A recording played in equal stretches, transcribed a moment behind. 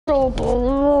So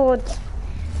bored.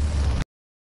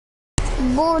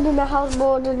 Bored in the house,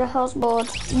 bored in the house, bored.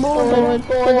 Bored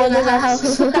in the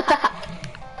house.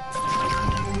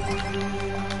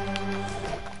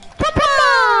 Papa!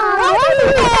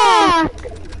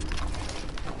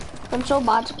 I'm so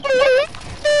bad.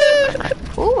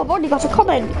 Oh, I've already got a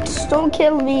comment. Don't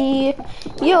kill me.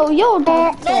 Yo,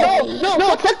 Dante.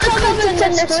 No, put comments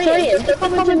in the screen. Put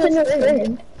comments in the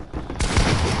screen.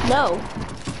 No.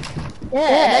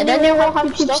 Yeah, then you won't have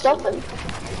to keep stopping.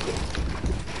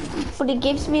 But it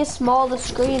gives me a smaller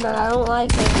screen and I don't like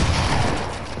it.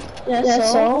 Yeah,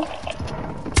 so?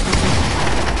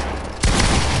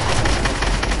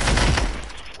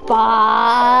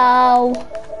 Wow.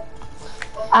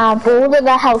 Board in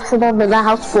the house and under the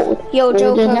house food. Yo,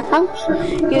 Joker. In the house.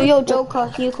 Yo,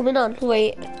 Joker, you coming on?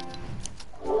 Wait.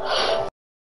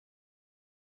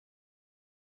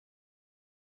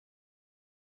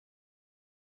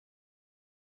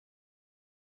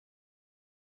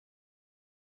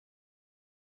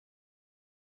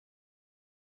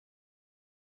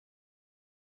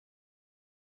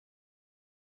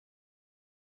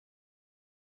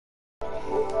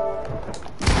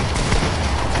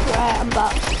 Right, I'm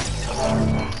back.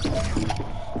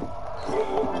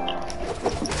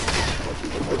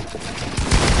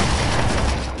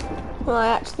 Well, I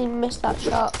actually missed that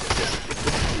shot.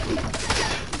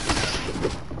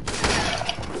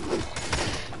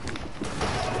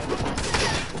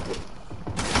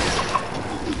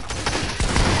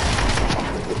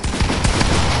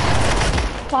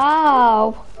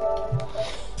 Wow.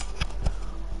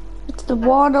 It's the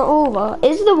war not over.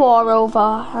 Is the war over?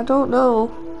 I don't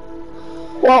know.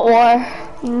 What war?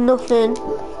 Nothing.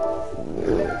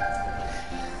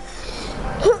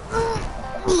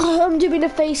 I'm doing a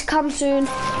face cam soon.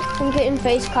 I'm getting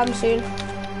face cam soon.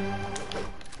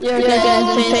 You're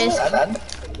getting face cam?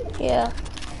 Yeah.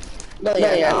 No,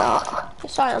 you're not.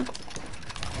 Yes, I am.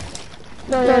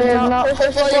 No, you're not.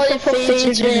 First of all, your face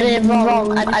is really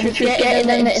wrong, and if you're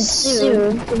getting it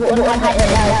soon, you wouldn't have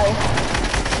it now.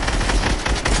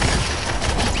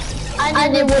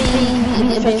 And it would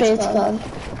be the face cam.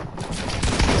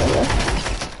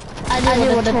 And you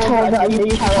would have told that you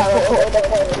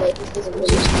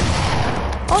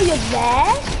Oh, you're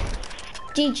there?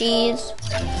 GG's.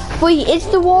 Wait, is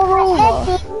the war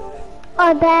over?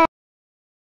 Oh, there.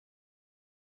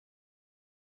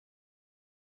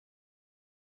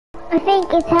 I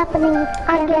think it's happening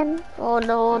again. Oh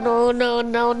no.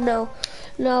 No.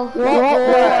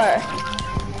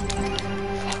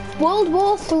 World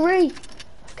War 3.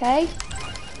 Okay.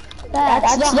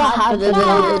 That's not happening.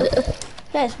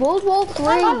 Yes, World War 3.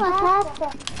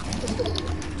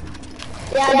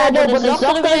 Yeah, no, but there's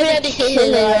not gonna be any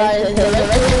killing, right?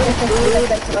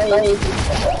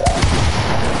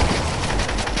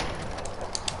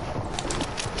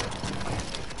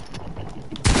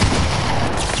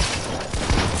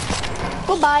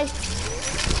 Goodbye.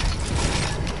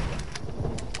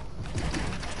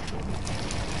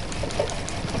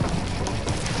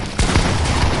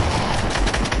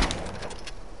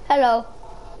 Hello.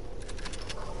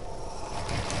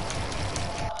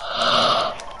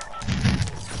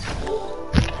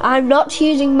 I'm not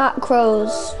using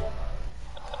macros.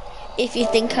 If you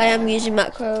think I am using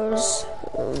macros.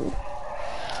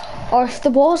 Or if the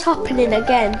war's happening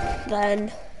again,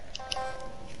 then...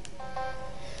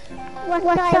 What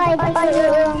side are you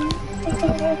on?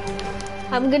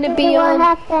 I'm gonna be on...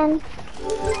 What happened?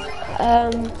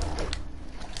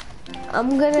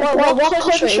 I'm gonna... What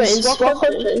countries?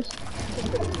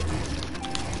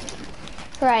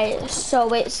 Right,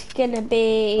 so it's gonna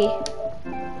be...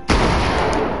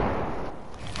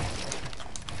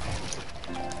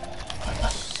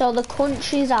 So the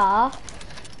countries are,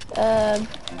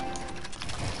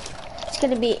 it's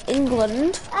gonna be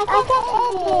England.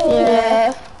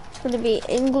 Yeah. It's gonna be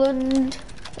England.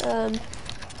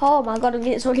 Oh my god, I'm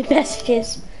getting so many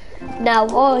messages. Now,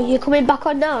 oh, you're coming back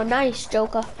on now. Nice,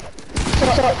 Joker.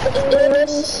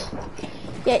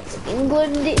 Yeah, it's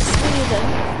England, it's Sweden,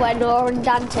 where Nora and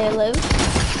Dante live.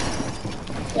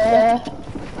 Yeah.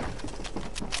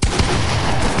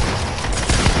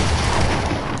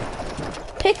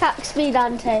 Pickaxe me,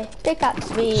 Dante.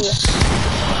 Pickaxe me.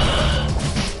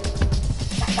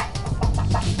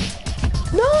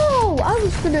 No, I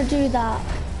was gonna do that.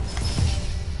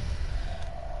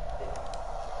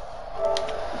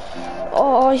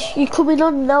 Oh, you coming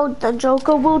on now, then,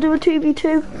 Joker? We'll do a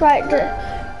 2v2. Right.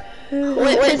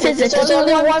 Wait, there's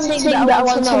only one thing that I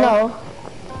want to know.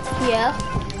 Yeah.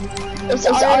 Is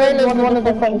Ireland one of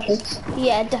the countries?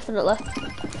 Yeah, definitely.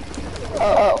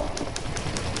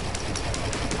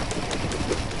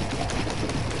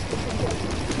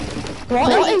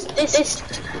 What is this?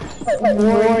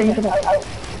 Worrying about?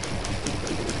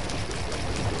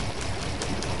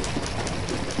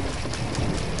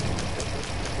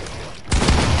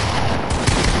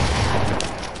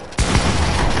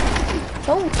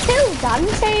 Don't kill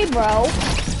Dante, bro.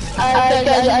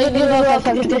 I do have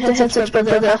 50% switch,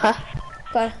 brother.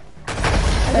 Okay.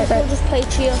 I guess we'll just play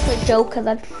Trio for Joker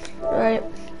then. Alright.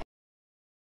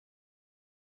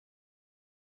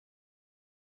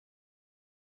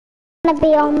 Gonna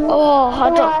be on Oh,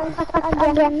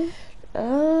 again.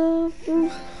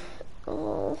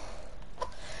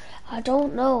 I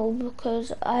don't know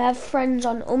because I have friends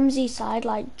on Umzi's side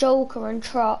like Joker and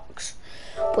Trox,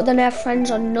 but then I have friends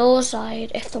on no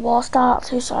side. If the war starts,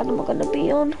 whose side am I gonna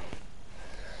be on?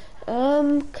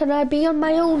 Can I be on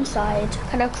my own side?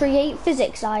 Can I create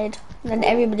physics side? And then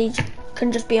everybody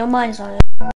can just be on my side.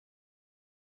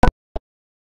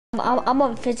 I'm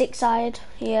on physics side.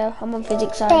 Yeah, I'm on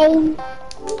physics side. Same.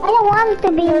 I don't want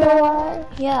to be in the war.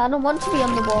 Yeah, I don't want to be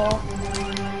on the war.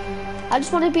 I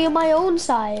just want to be on my own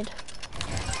side.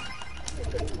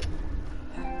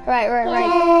 Right.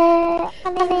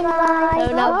 So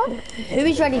now, who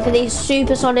is ready for these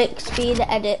supersonic speed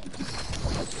edits?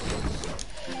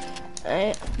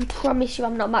 I promise you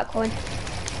I'm not macroing.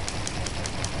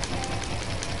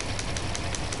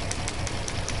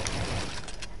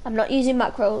 I'm not using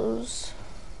macros.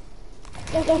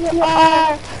 Yes, you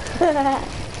are.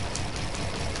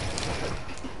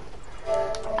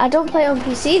 I don't play on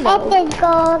PC though. Oh my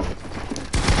god.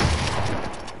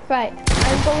 Right,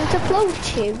 I'm going to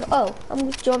float you. Oh, do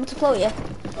you want me to float you?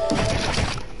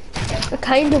 I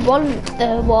kind of want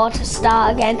the war to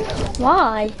start again.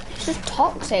 Why? It's just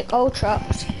toxic. Oh,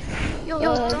 trucks. Yo,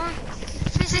 don't.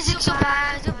 Physics are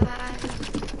bad.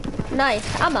 Nice.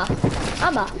 Amma. I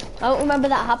don't remember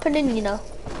that happening, you know.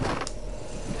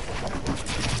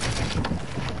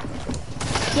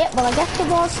 Yep, well I guess the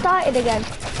war started again.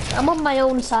 I'm on my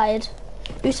own side.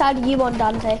 Whose side are you on,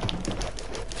 Dante?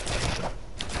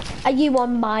 Are you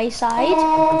on my side?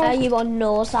 Are you on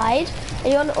no side? Are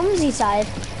you on Umzi's side?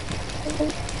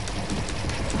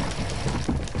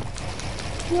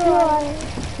 You are.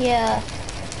 Yeah.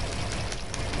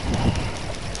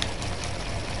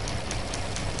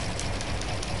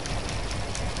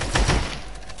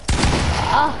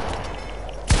 Ah.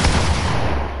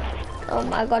 Oh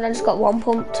my god, I just got one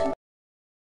pumped.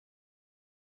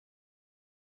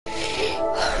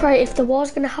 Right, if the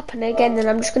war's gonna happen again, then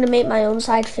I'm just gonna make my own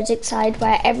side, physics side,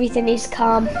 where everything is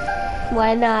calm.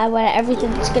 Where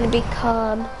everything's gonna be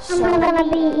calm. So, I'm gonna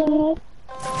be in it.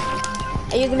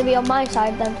 are you gonna be on my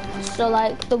side then? So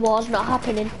like the war's not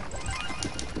happening.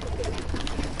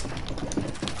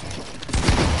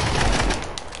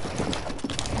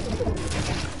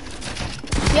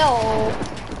 Yo.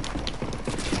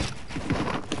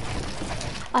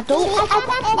 I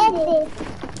don't.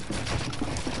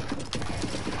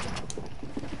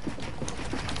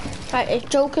 Right, if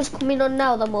Joker's coming on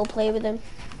now, then we'll play with him.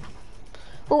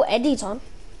 Oh, Eddie's on.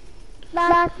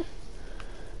 But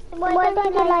why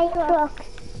don't you like rocks?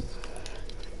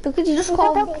 Because he just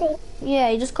called me. Yeah,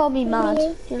 he just called me mad.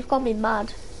 Really? He just called me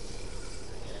mad.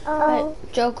 Oh.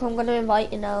 Right, Joker, I'm gonna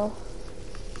invite you now.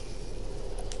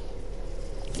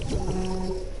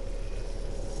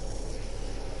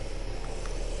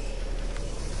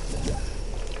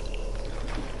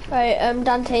 Right,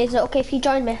 Dante, is it okay if you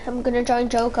join me? I'm gonna join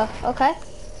Joker, okay?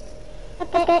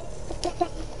 Okay.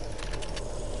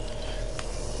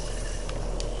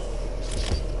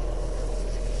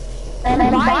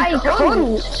 And my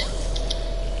guns.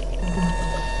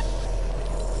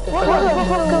 What the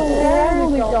fuck is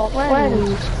wrong with your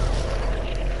friends?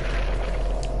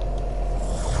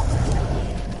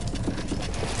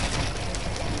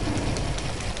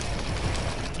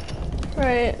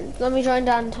 Right, let me join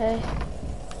Dante.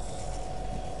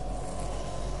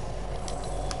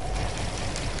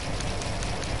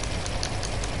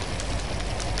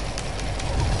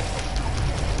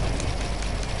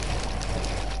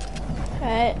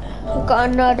 Right, I've got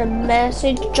another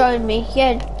message. Join me.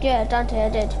 Yeah, Dante, I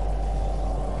did.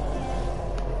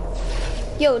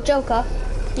 Yo, Joker.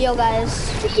 Yo,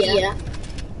 guys. Yeah.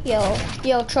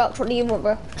 Yo, Trucks, what do you want,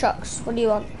 bro? Trucks, what do you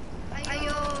want?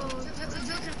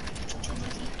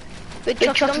 Wait,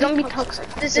 Chuck, don't be toxic.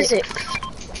 This is it.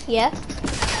 Yeah?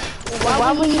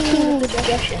 Why were you doing the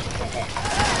suggestion?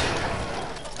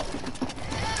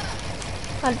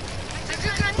 I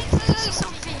need to see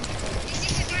something. This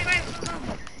is my right.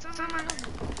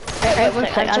 Hey, one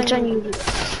sec, I'll join you.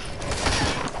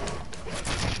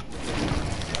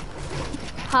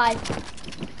 Hi.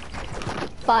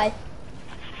 Bye.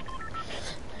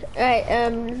 Right,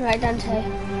 right, Dante.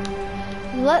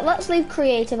 Let's leave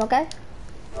creative, okay?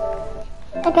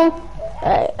 Okay.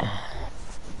 Right.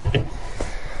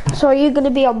 So are you gonna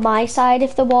be on my side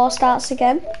if the war starts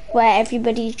again, where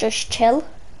everybody's just chill?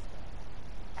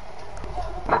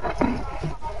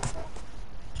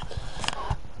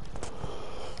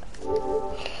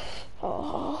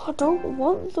 Oh, I don't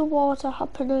want the war to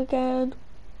happen again.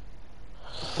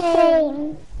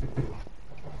 Same.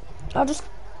 I just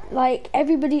like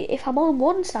everybody. If I'm on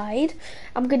one side,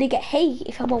 I'm gonna get hate.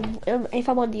 If I'm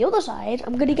on the other side,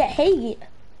 I'm gonna get hate.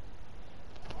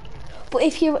 But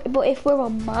if we're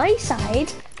on my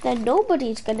side, then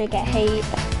nobody's gonna get hate.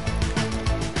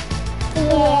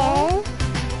 Yeah.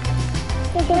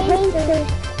 The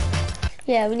haters.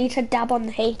 Yeah, we need to dab on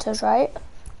the haters, right?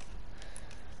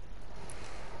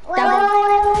 Wait.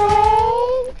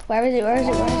 Where is it? Where is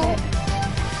it? Where is it?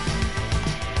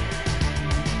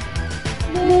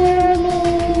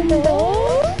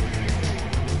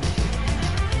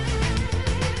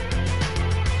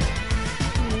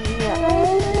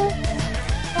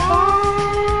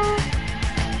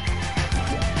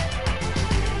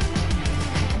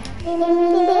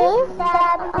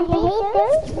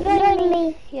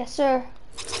 Yes, sir.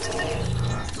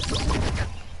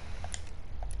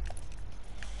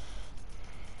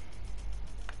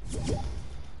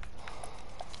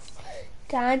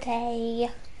 Dante.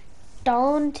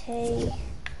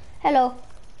 Hello.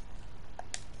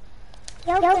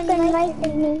 You can write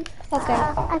with me. Okay.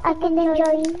 I can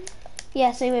enjoy you.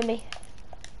 Yeah, same with me.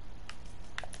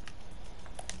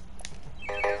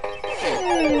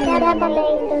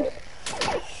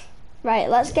 Right,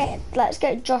 let's get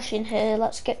Josh in here.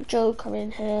 Let's get Joker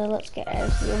in here. Let's get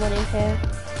everyone in here.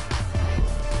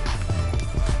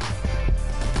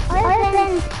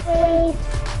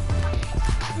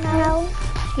 No.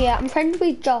 Yeah, I'm friends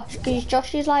with Josh because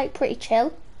Josh is like pretty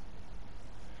chill.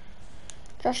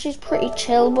 Josh is pretty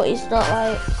chill, but he's not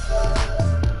like.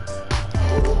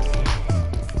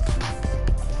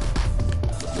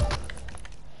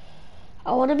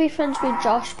 I want to be friends with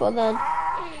Josh, but then,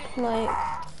 like,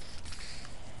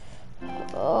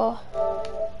 oh,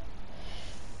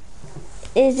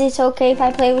 is it okay if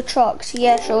I play with trucks?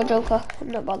 Yeah, sure, Joker.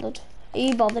 I'm not bothered. Are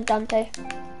you bothered, Dante?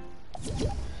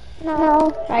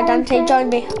 No. Right, Dante, join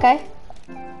me, okay?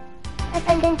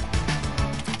 Okay.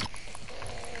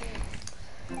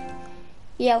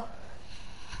 Yo,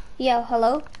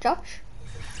 hello, Josh?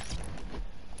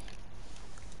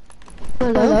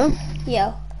 Hello?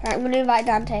 Yo, right, I'm gonna invite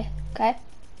Dante, okay?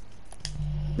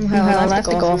 I have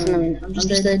to go off and I'm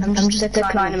just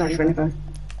declining my friend request.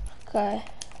 Okay,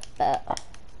 but,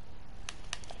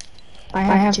 I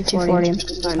have 240 and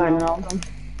declining all of them.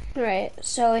 right,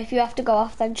 so if you have to go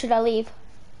off, then should I leave?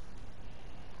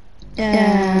 You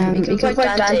can put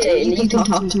Dante and you can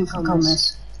talk to him for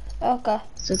comments. Okay.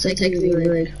 So it's like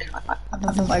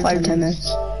like 5 to 10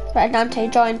 minutes. Right, Dante,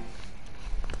 join.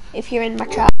 If you're in my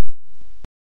chat.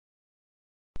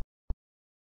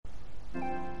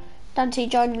 Dante,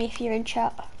 join me if you're in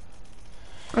chat.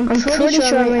 I'm pretty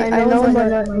sure I know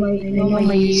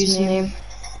my username.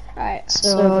 Right.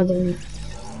 So then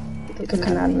you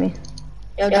can add me.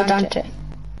 Yo, Dante.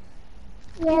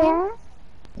 Yeah.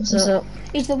 So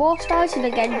Is the war started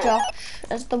again, Josh?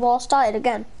 Has the war started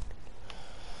again?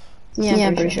 yeah,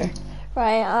 I'm pretty sure.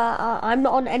 Right, I'm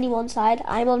not on anyone's side.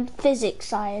 I'm on physics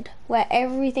side, where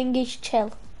everything is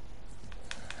chill.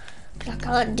 'Cause I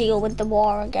can't deal with the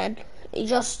war again. It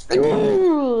just...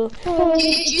 You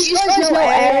guys know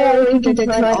where you can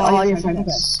decline all your friend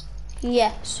requests.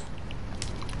 Yes.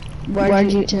 Where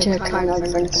do you decline all your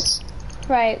friend requests?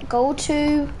 Right, go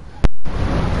to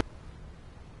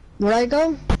Where I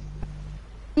go?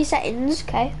 settings,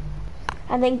 okay?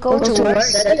 And then go to to where?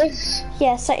 Settings?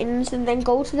 yeah, settings, and then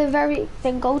go to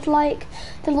like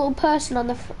the little person on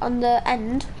the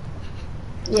end.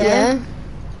 Yeah.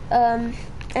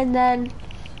 And then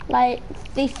like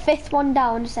the 5th one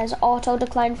down says auto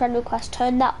decline friend request.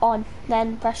 Turn that on,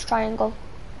 then press triangle.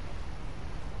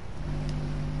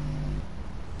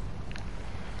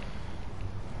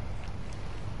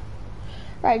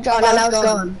 Right, John. Oh, now it's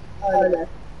gone. Oh,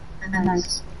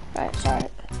 nice. Right, sorry.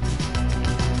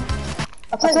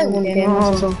 I'll play one game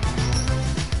also.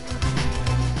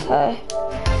 Okay.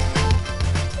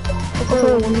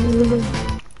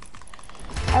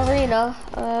 Arena.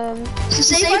 So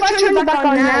say if I turn it back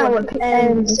on now,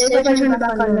 and say if I turn it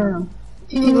back on now,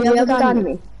 you have done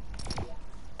me.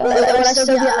 Will I still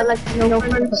be at like no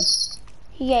friend request?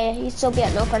 Yeah, you'd still be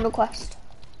at no friend request.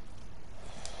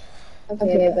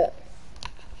 Okay, but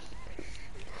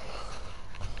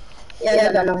yeah,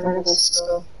 I got no friend request.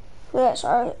 So Yeah, it's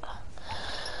alright.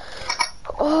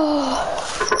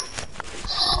 Oh.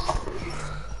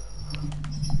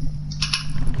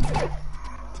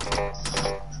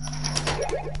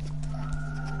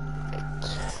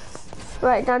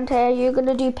 Right, Dante, are you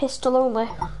gonna do pistol only?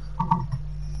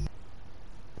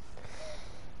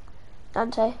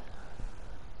 Dante.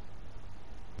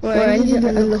 Where I need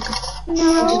to look.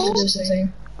 No.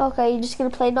 Okay, you're just gonna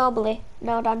play normally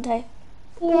now, Dante.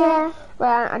 Yeah.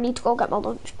 Right, I need to go get my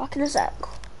lunch back in a sec.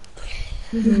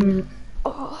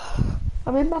 Oh,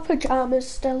 I'm in my pajamas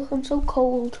still. I'm so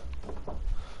cold.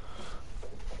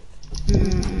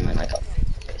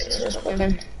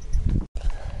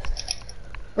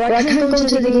 Right, I can't go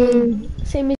to the game.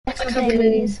 See me yesterday,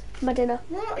 please. My dinner.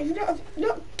 What? You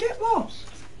not get lost?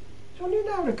 It's only an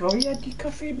hour ago you had your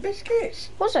coffee and biscuits.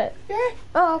 Was it? Yeah.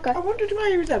 Oh, okay. I wondered why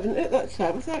you was having it at that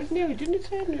time. I thought it was nearly dinner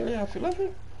time, nearly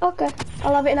 11:30. Okay.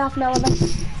 I'll have it in half an hour then.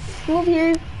 Love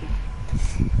you.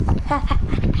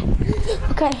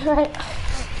 Okay, right.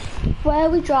 Where are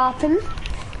we dropping?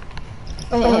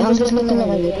 Wait, I'm just looking at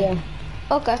my video.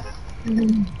 Okay.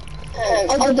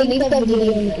 I'll delete that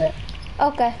video in a bit.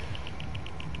 Okay.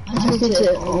 I just need to,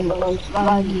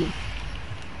 laggy.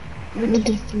 I need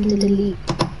to delete.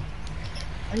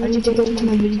 I need to go to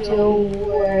my video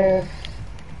where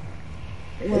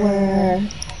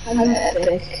I'm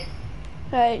epic.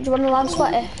 Right, do you want to land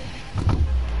sweaty?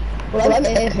 Well, I'm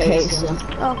epic, so.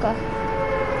 Okay.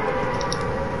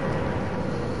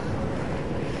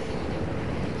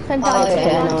 Then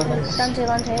Dante,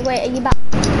 Dante. Wait, are you back?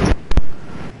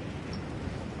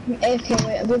 Okay,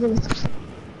 wait, I'm gonna...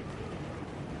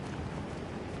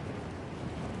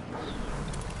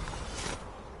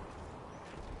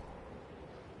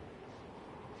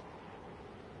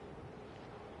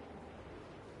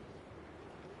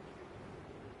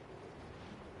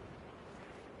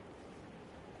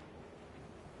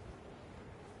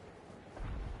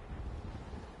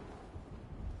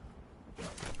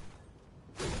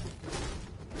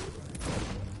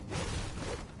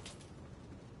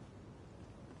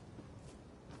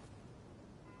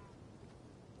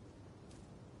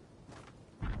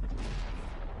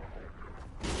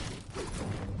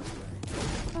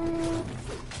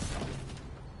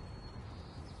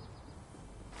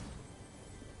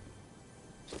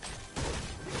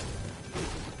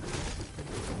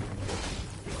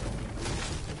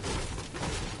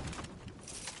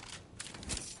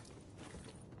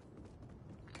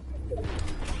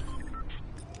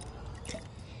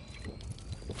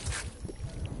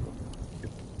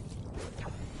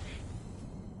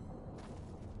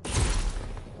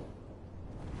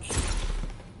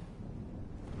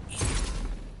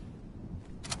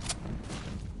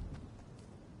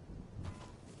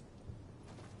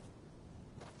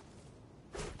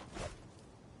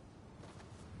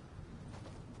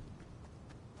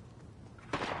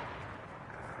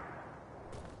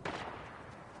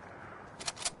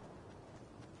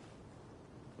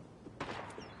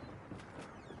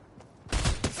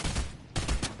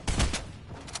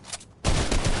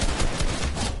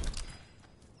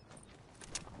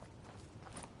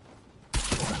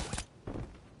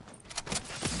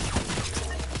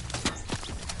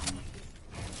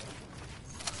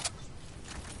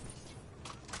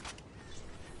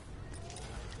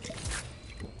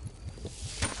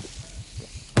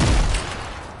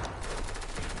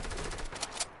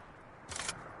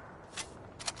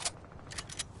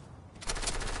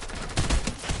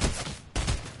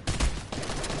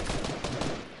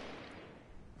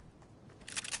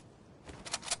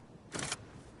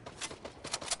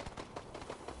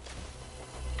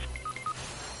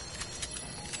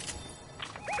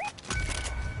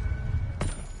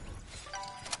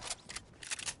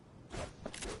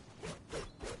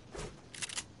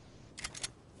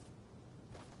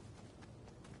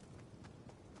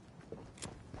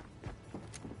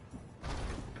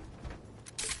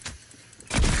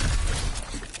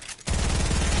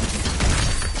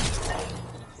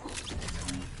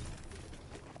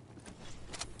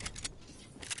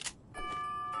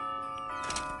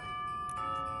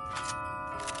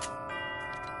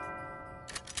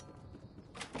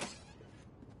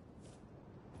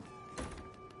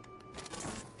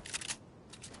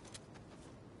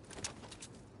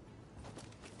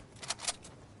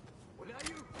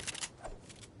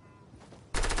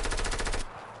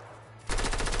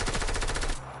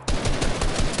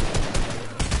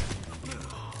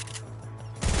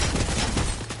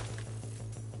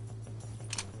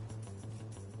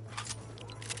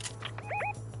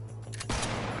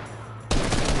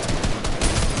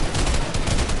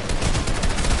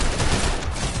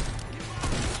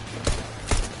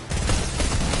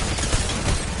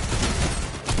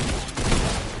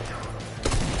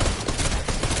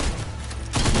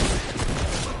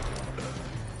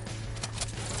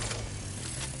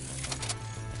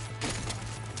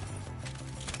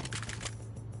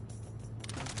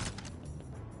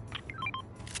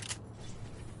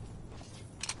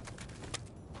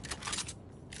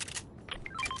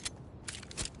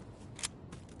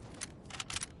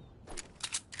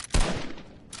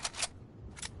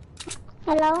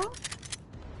 Hello?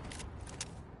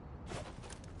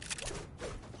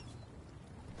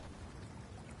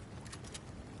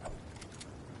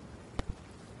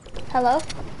 Hello?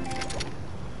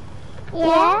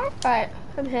 Yeah? Right,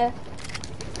 I'm here.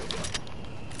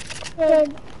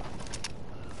 Good.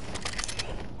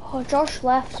 Oh, Josh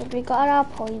left, so we got our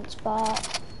points back.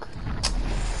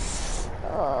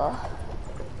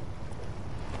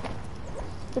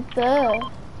 The bird.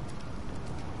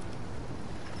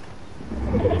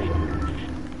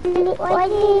 Why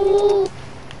did you leave?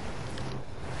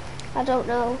 I don't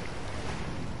know.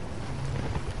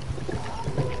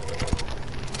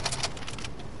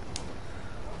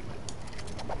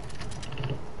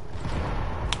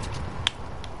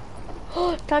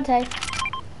 Dante.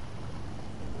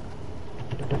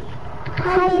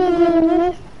 How did you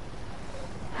miss?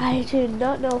 I do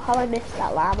not know how I missed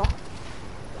that llama.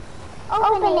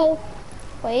 Open it.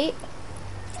 Wait.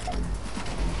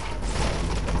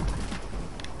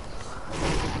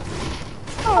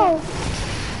 Oh.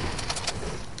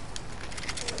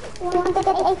 You want to get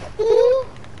XP?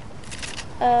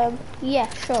 Yeah,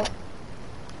 sure.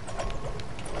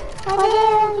 Why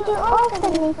didn't you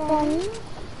open it then?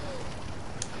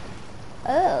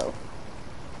 Oh.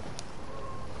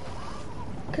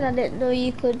 Because I didn't know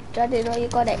you could, I didn't know you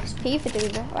got XP for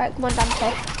doing that. Right, come on,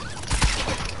 Dante.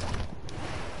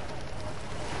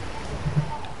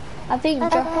 I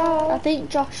think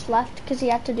Josh left because he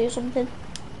had to do something.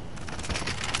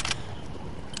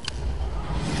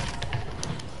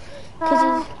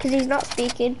 Because he's not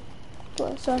speaking.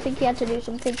 So I think he had to do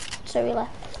something, so he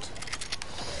left.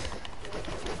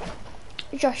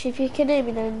 Josh, if you can hear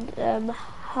me then,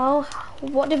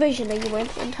 what division are you in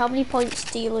and how many points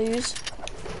do you lose?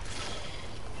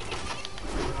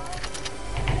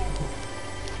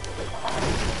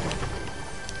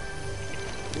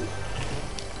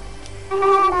 I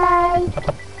had like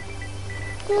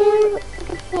 2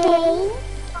 games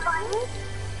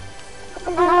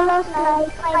and I lost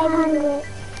like 500.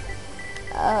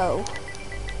 Oh.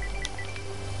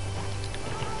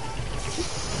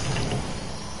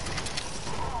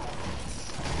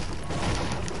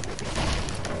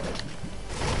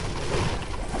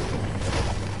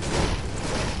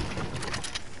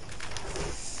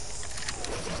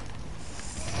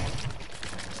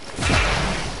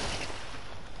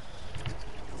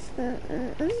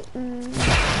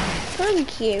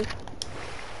 Thank you.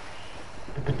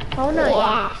 How nice.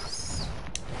 Yes.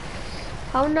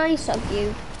 How nice of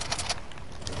you.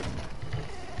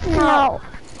 No.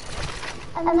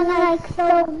 I'm gonna like so.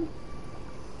 I'm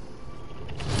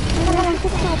gonna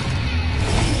pick up.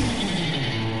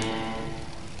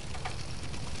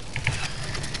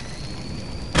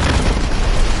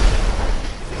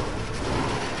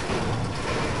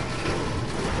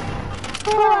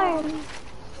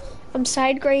 I'm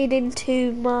side grading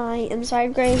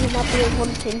my blue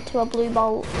hunting to a blue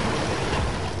bolt.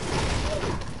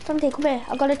 Dante, come here.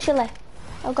 I've got a chili.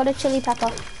 I've got a chili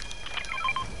pepper.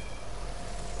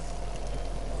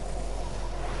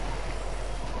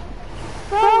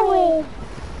 Chloe,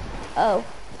 Oh.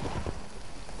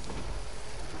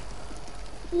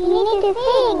 you need to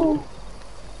sing.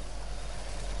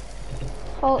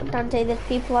 Oh, Dante, there's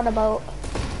people on a boat.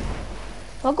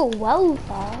 I'll go well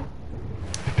far.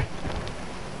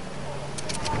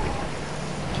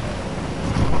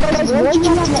 Guys, why did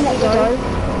you have to let go?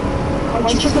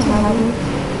 Why did you have to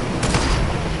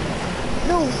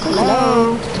No,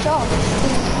 Hello? Josh,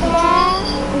 Yeah.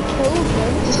 we killed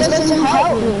them. Just listen,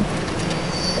 help me.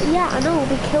 Yeah, I know,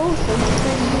 we killed them and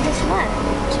then you just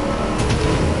left.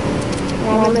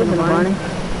 Yeah, I'm leaving the money.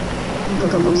 I'll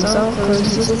come myself, because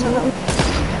this is not.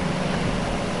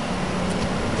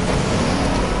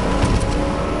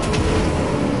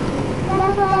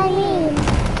 That's what I mean.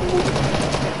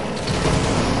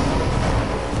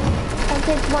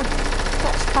 Okay, come on.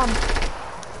 Let's camp.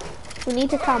 We need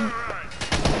to camp.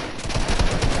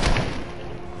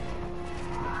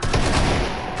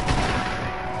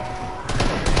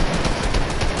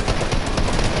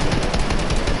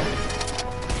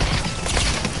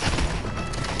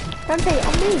 Dante,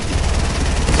 on me.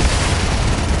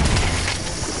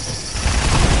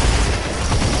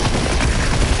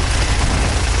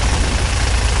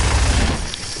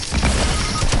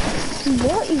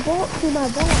 What? He walked through my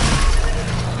door.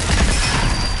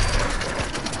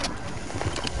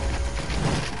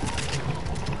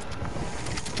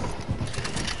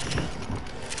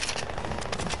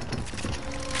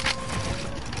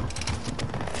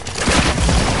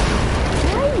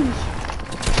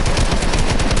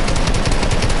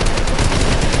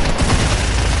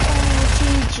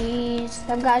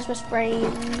 Them guys were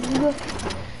spraying.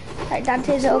 Right,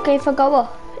 Dante, is it okay if I go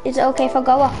up? Is it okay if I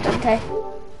go up, Dante?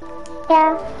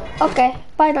 Yeah. Okay,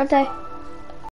 bye, Dante.